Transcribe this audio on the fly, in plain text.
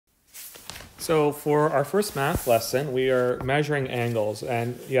So for our first math lesson, we are measuring angles.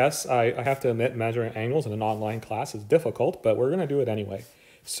 And yes, I have to admit measuring angles in an online class is difficult, but we're going to do it anyway.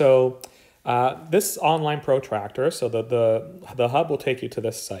 So this online protractor, so the hub will take you to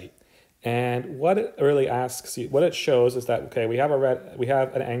this site. And what it really asks you, what it shows is that, okay, we have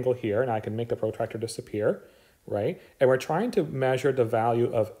an angle here, and I can make the protractor disappear, right? And we're trying to measure the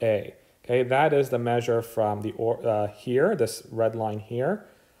value of A. Okay, that is the measure from here, this red line here,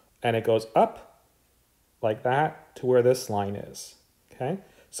 and it goes up like that to where this line is. Okay,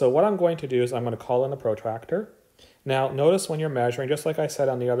 so what I'm going to do is I'm going to call in the protractor. Now notice when you're measuring, just like I said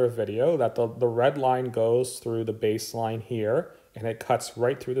on the other video, that the red line goes through the baseline here and it cuts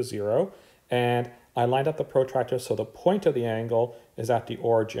right through the zero. And I lined up the protractor so the point of the angle is at the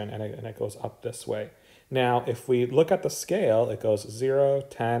origin and it goes up this way. Now if we look at the scale, it goes 0,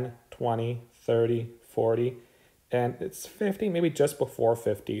 10, 20, 30, 40, and it's 50, maybe just before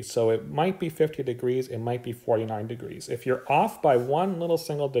 50. So it might be 50 degrees, it might be 49 degrees. If you're off by one little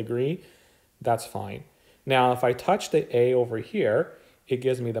single degree, that's fine. Now, if I touch the A over here, it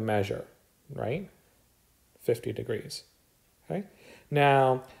gives me the measure, right? 50 degrees, okay?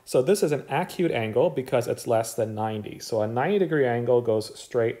 Now, so this is an acute angle because it's less than 90. So a 90-degree angle goes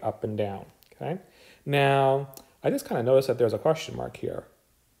straight up and down, okay? Now, I just kind of noticed that there's a question mark here.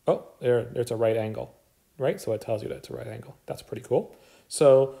 Oh, there's a right angle, right? So it tells you that it's a right angle. That's pretty cool.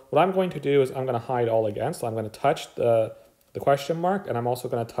 So what I'm going to do is I'm going to hide all again. So I'm going to touch the question mark, and I'm also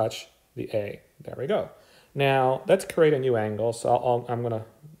going to touch the A. There we go. Now, let's create a new angle. So I'm going to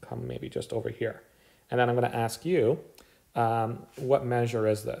come maybe just over here. And then I'm going to ask you, what measure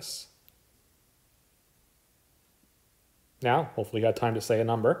is this? Now, hopefully you got time to say a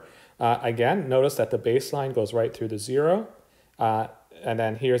number. Again, notice that the baseline goes right through the zero. And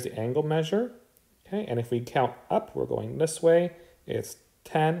then here's the angle measure. Okay, and if we count up, we're going this way. It's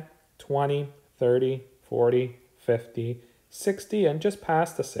 10, 20, 30, 40, 50, 60, and just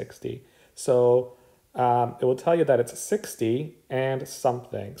past the 60. So it will tell you that it's 60 and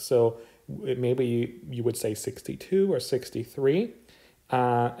something. So maybe you would say 62 or 63.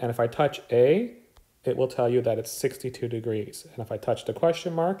 And if I touch A, it will tell you that it's 62 degrees. And if I touch the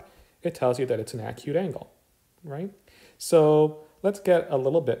question mark, it tells you that it's an acute angle, right? So let's get a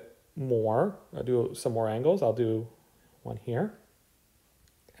little bit more. I'll do some more angles. I'll do one here.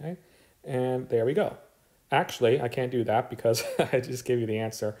 Okay, and there we go. Actually, I can't do that because I just gave you the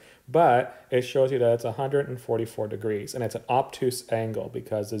answer, but it shows you that it's 144 degrees, and it's an obtuse angle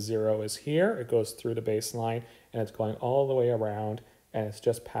because the zero is here, it goes through the baseline, and it's going all the way around, and it's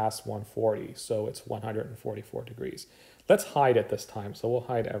just past 140, so it's 144 degrees. Let's hide it this time, so we'll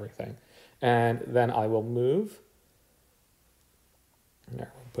hide everything. And then I will move.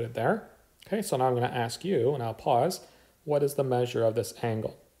 There, put it there. Okay, so now I'm going to ask you, and I'll pause, what is the measure of this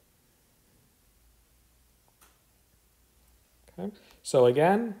angle? Okay, so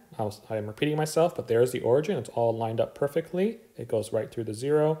again, I'm repeating myself, but there's the origin. It's all lined up perfectly. It goes right through the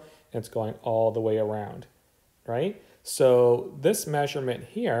zero, and it's going all the way around, right? So this measurement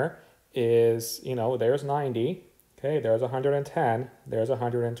here is, there's 90, okay, there's 110, there's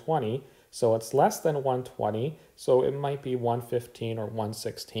 120, so it's less than 120, so it might be 115 or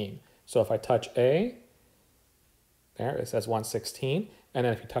 116. So if I touch A, there, it says 116, and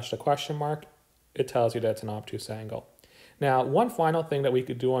then if you touch the question mark, it tells you that it's an obtuse angle. Now, one final thing that we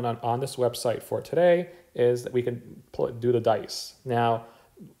could do on this website for today is that we can do the dice. Now,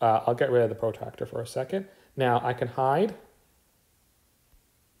 I'll get rid of the protractor for a second. Now, I can hide,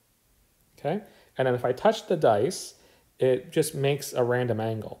 okay? And then if I touch the dice, it just makes a random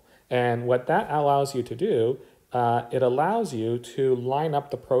angle. And what that allows you to do, it allows you to line up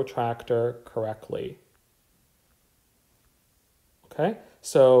the protractor correctly. Okay,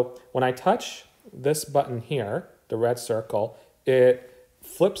 so when I touch this button here, the red circle, it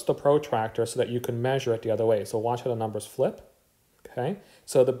flips the protractor so that you can measure it the other way. So watch how the numbers flip. Okay,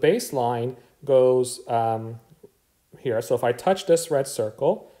 so the baseline goes here. So if I touch this red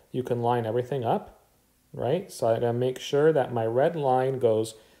circle, you can line everything up, right? So I'm gonna make sure that my red line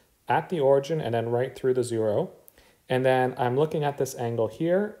goes at the origin and then right through the zero. And then I'm looking at this angle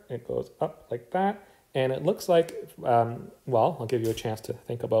here. It goes up like that. And it looks like, well, I'll give you a chance to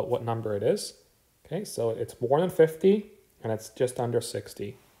think about what number it is. Okay, so it's more than 50 and it's just under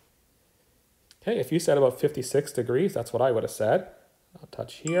 60. Okay, if you said about 56 degrees, that's what I would have said. I'll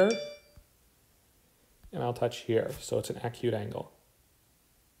touch here and I'll touch here. So it's an acute angle,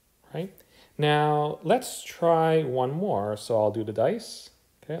 right? Now, let's try one more. So I'll do the dice.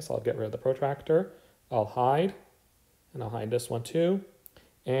 Okay, so I'll get rid of the protractor. I'll hide, and I'll hide this one too.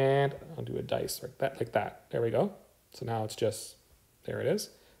 And I'll do a dice like that. There we go. So now it's just, there it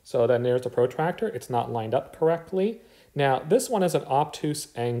is. So then there's the protractor. It's not lined up correctly. Now, this one is an obtuse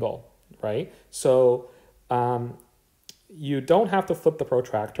angle, right? So you don't have to flip the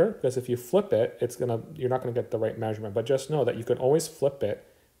protractor, because if you flip it, you're not gonna get the right measurement. But just know that you can always flip it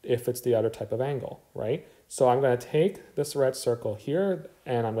if it's the other type of angle, right? So I'm gonna take this red circle here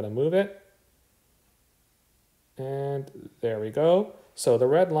and I'm gonna move it. And there we go. So the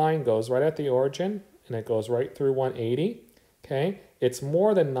red line goes right at the origin and it goes right through 180, okay? It's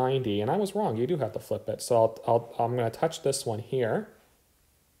more than 90, and I was wrong, you do have to flip it. So I'm gonna touch this one here.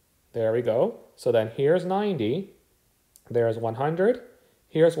 There we go. So then here's 90. There's 100,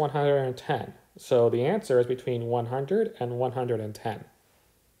 here's 110. So the answer is between 100 and 110.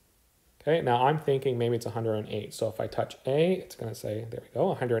 Okay, now I'm thinking maybe it's 108. So if I touch A, it's going to say, there we go,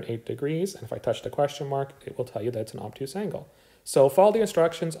 108 degrees. And if I touch the question mark, it will tell you that it's an obtuse angle. So follow the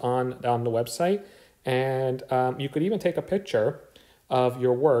instructions on the website. And you could even take a picture of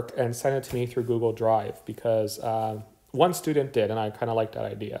your work and send it to me through Google Drive, because one student did, and I kind of like that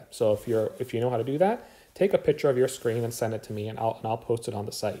idea. So if you know how to do that, take a picture of your screen and send it to me, and I'll post it on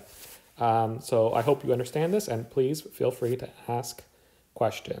the site. So I hope you understand this, and please feel free to ask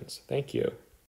questions. Thank you.